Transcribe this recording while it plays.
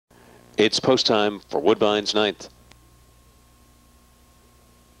It's post time for Woodbine's 9th.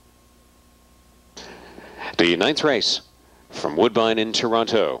 The 9th race from Woodbine in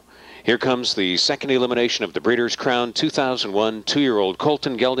Toronto. Here comes the second elimination of the Breeders' Crown 2001 two-year-old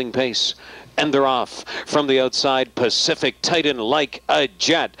Colton Gelding Pace. And they're off. From the outside, Pacific Titan, like a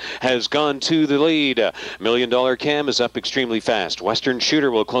jet, has gone to the lead. $1 Million Cam is up extremely fast. Western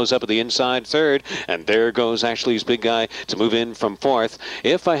Shooter will close up at the inside third. And there goes Ashley's Big Guy to move in from fourth.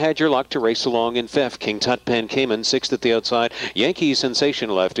 If I Had Your Luck to race along in fifth. King Tut Pan Cayman, sixth at the outside. Yankee Sensation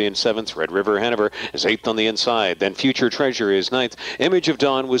left in seventh. Red River Hanover is eighth on the inside. Then Future Treasure is ninth. Image of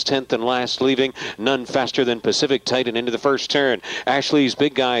Dawn was 10th and last, leaving none faster than Pacific Titan into the first turn. Ashley's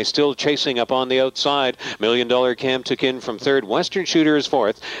Big Guy still chasing up on the outside. $1 Million Cam took in from third. Western Shooter is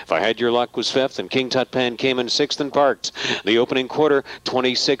fourth. If I Had Your Luck was fifth, and King Tut Pan came in sixth and parked. The opening quarter,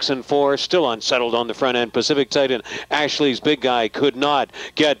 26 and 4, still unsettled on the front end. Pacific Titan, Ashley's Big Guy could not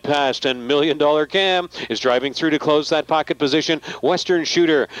get past, and $1 Million Cam is driving through to close that pocket position. Western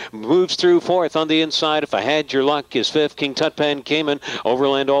Shooter moves through fourth on the inside. If I Had Your Luck is fifth. King Tut Pan came in.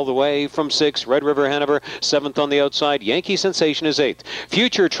 Overland all the way from sixth. Red River Hanover seventh on the outside. Yankee Sensation is eighth.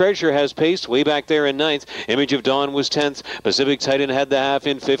 Future Treasure has paced way back there in ninth. Image of Dawn was 10th. Pacific Titan had the half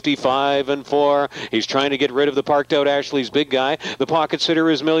in 55 and 4. He's trying to get rid of the parked out Ashley's Big Guy. The pocket sitter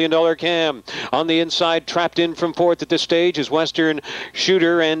is $1 Million Cam. On the inside, trapped in from fourth at this stage is Western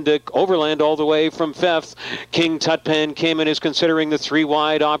Shooter, and Overland all the way from fifth. King Tut Pan Cayman is considering the three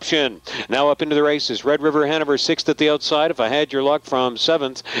wide option. Now up into the races. Red River Hanover sixth at the outside. If I Had Your Luck from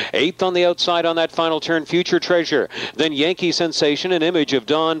seventh. Eighth on the outside on that final turn, Future Treasure. Then Yankee Sensation and Image of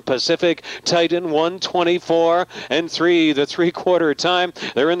Dawn. Pacific Titan 124 and 3, the three-quarter time.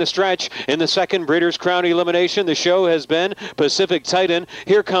 They're in the stretch in the second Breeders' Crown elimination. The show has been Pacific Titan.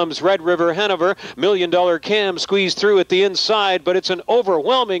 Here comes Red River Hanover. $1 Million Cam squeezed through at the inside, but it's an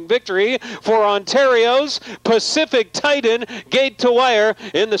overwhelming victory for Ontario's Pacific Titan. Gate to wire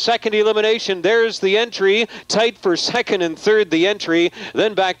in the second elimination. There's the entry. Tight for second and third, the entry.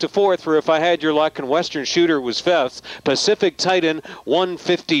 Then back to fourth for If I Had Your Luck, and Western Shooter was fifth. Pacific Titan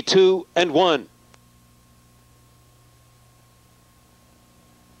 152 and 1.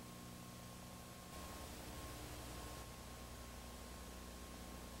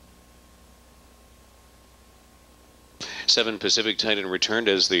 Seven Pacific Titan returned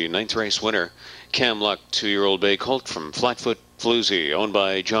as the 9th race winner. Cam Luck, two-year-old bay colt from Flatfoot Floozy, owned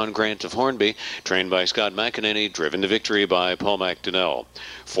by John Grant of Hornby, trained by Scott McEnany, driven to victory by Paul Macdonell.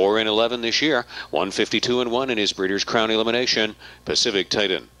 4 and 11 this year, 152 and 1 in his Breeders' Crown elimination. Pacific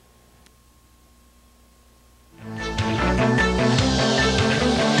Titan.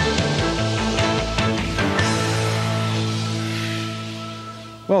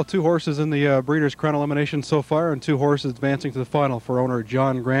 Well, 2 horses in the Breeders' Crown elimination so far, and 2 horses advancing to the final for owner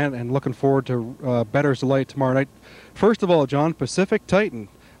John Grant, and looking forward to Bettor's Delight tomorrow night. First of all, John, Pacific Titan,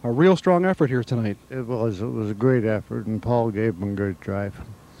 a real strong effort here tonight. It was a great effort, and Paul gave him a good drive.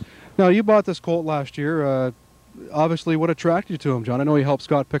 Now, you bought this colt last year. Obviously, what attracted you to him, John? I know you helped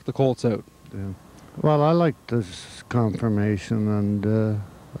Scott pick the colts out. Yeah. Well, I liked this conformation, and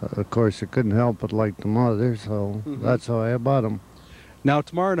of course, I couldn't help but like the mother, so that's how I bought him. Now,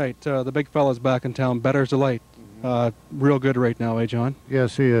 tomorrow night, the big fella's back in town, Bettor's Delight. Real good right now, eh, John?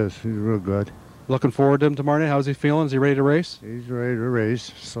 Yes, he is. He's real good. Looking forward to him tomorrow night. How's he feeling? Is he ready to race? He's ready to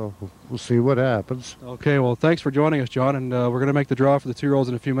race, so we'll see what happens. Okay, well, thanks for joining us, John, and we're going to make the draw for the 2-year-olds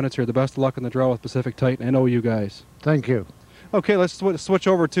in a few minutes here. The best of luck in the draw with Pacific Titan and OU guys. Thank you. Okay, let's switch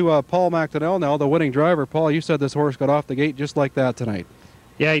over to Paul Macdonell now, the winning driver. Paul, you said this horse got off the gate just like that tonight.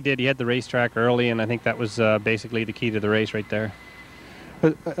 Yeah, he did. He had the racetrack early, and I think that was basically the key to the race right there.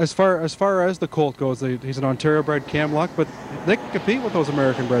 As far as the colt goes, he's an Ontario-bred Cam Luck, but they can compete with those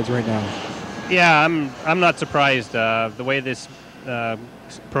American breds right now. Yeah, I'm not surprised. The way this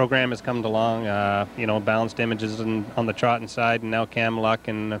program has come along, you know, Balanced Images on the trotting side, and now Cam Luck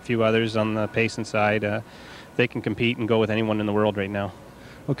and a few others on the pacing side, they can compete and go with anyone in the world right now.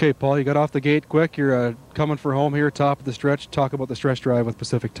 Okay, Paul, you got off the gate quick. You're coming for home here, top of the stretch. Talk about the stretch drive with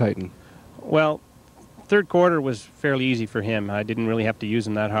Pacific Titan. Well, third quarter was fairly easy for him. I didn't really have to use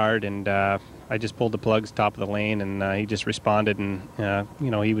him that hard, and I just pulled the plugs top of the lane, and he just responded, and you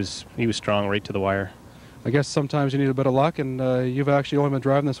know, he was strong right to the wire. I guess sometimes you need a bit of luck, and you've actually only been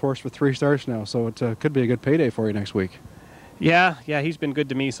driving this horse for 3 starts now, so it could be a good payday for you next week. Yeah, he's been good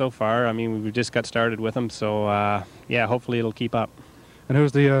to me so far. I mean, we just got started with him, so yeah, hopefully it'll keep up. And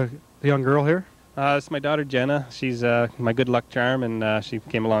who's the young girl here? It's my daughter Jenna. She's my good luck charm, and she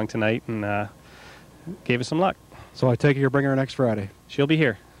came along tonight and gave us some luck. So I take it you're bringing her next Friday. She'll be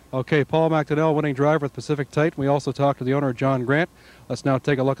here. Okay, Paul Macdonell winning driver with Pacific Titan. We also talked to the owner, John Grant. Let's now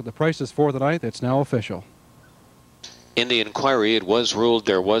take a look at the prices for the night. It's now official. In the inquiry, it was ruled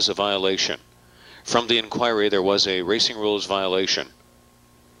there was a violation. From the inquiry, there was a racing rules violation.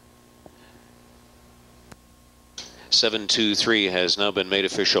 723 has now been made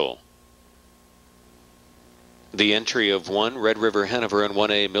official. The entry of 1 Red River Hanover and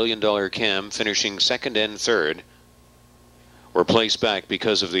 1A $1 Million Cam finishing second and third were placed back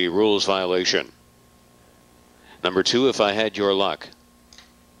because of the rules violation. Number 2, If I Had Your Luck,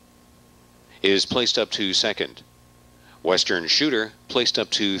 is placed up to second. Western Shooter placed up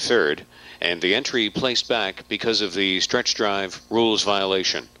to third, and the entry placed back because of the stretch drive rules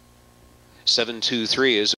violation. 723 is